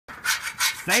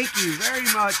Thank you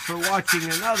very much for watching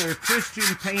another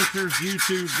Christian Painter's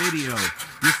YouTube video.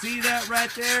 You see that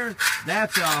right there?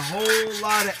 That's a whole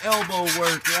lot of elbow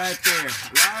work right there.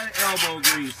 A lot of elbow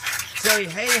grease. Say,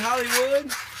 hey,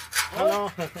 Hollywood.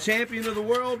 Hello. Champion of the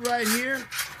world right here.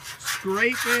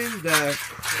 Scraping the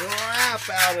crap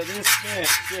out of this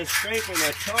fence. Just scraping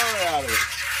the tar out of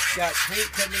it. Got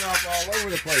paint coming off all over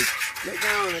the place. Look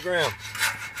down on the ground.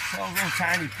 All little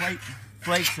tiny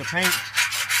flakes of paint.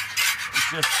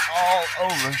 It's just all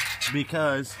over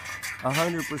because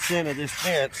 100% of this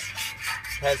fence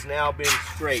has now been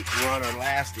scraped. We're on our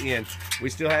last end. We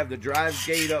still have the drive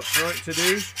gate up front to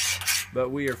do, but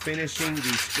we are finishing the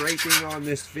scraping on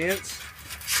this fence,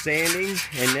 sanding,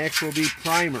 and next will be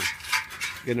primer.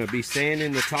 Gonna be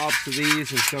sanding the tops of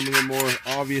these and some of the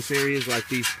more obvious areas like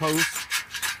these posts.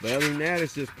 But other than that,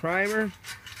 it's just primer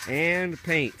and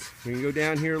paint. We can go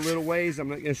down here a little ways. I'm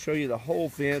not going to show you the whole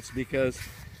fence because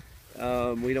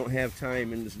we don't have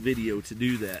time in this video to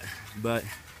do that. But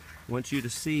I want you to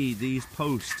see these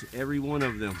posts. Every one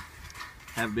of them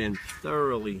have been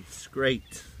thoroughly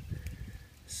scraped.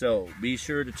 So be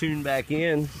sure to tune back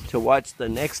in to watch the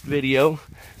next video.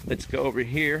 Let's go over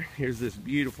here. Here's this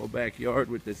beautiful backyard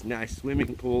with this nice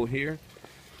swimming pool here.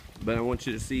 But I want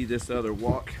you to see this other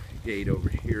walk gate over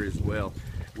here as well.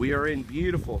 We are in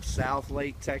beautiful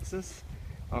Southlake, Texas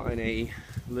on a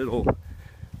little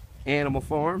animal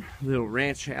farm, little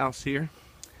ranch house here.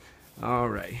 All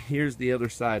right, here's the other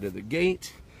side of the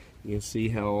gate. You can see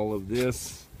how all of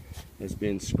this has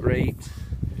been scraped,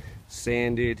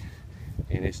 sanded,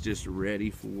 and it's just ready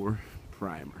for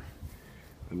primer.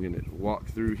 I'm gonna walk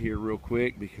through here real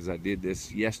quick because I did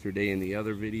this yesterday in the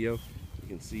other video. You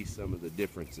can see some of the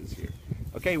differences here.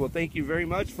 Okay, well, thank you very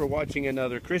much for watching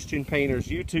another Christian Painter's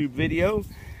YouTube video.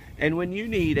 And when you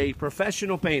need a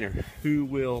professional painter who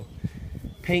will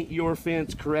paint your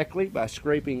fence correctly by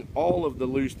scraping all of the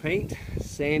loose paint,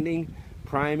 sanding,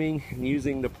 priming, and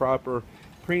using the proper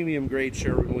premium grade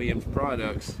Sherwin-Williams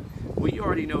products, well, you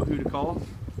already know who to call.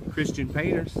 Christian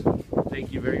Painters.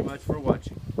 Thank you very much for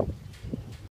watching.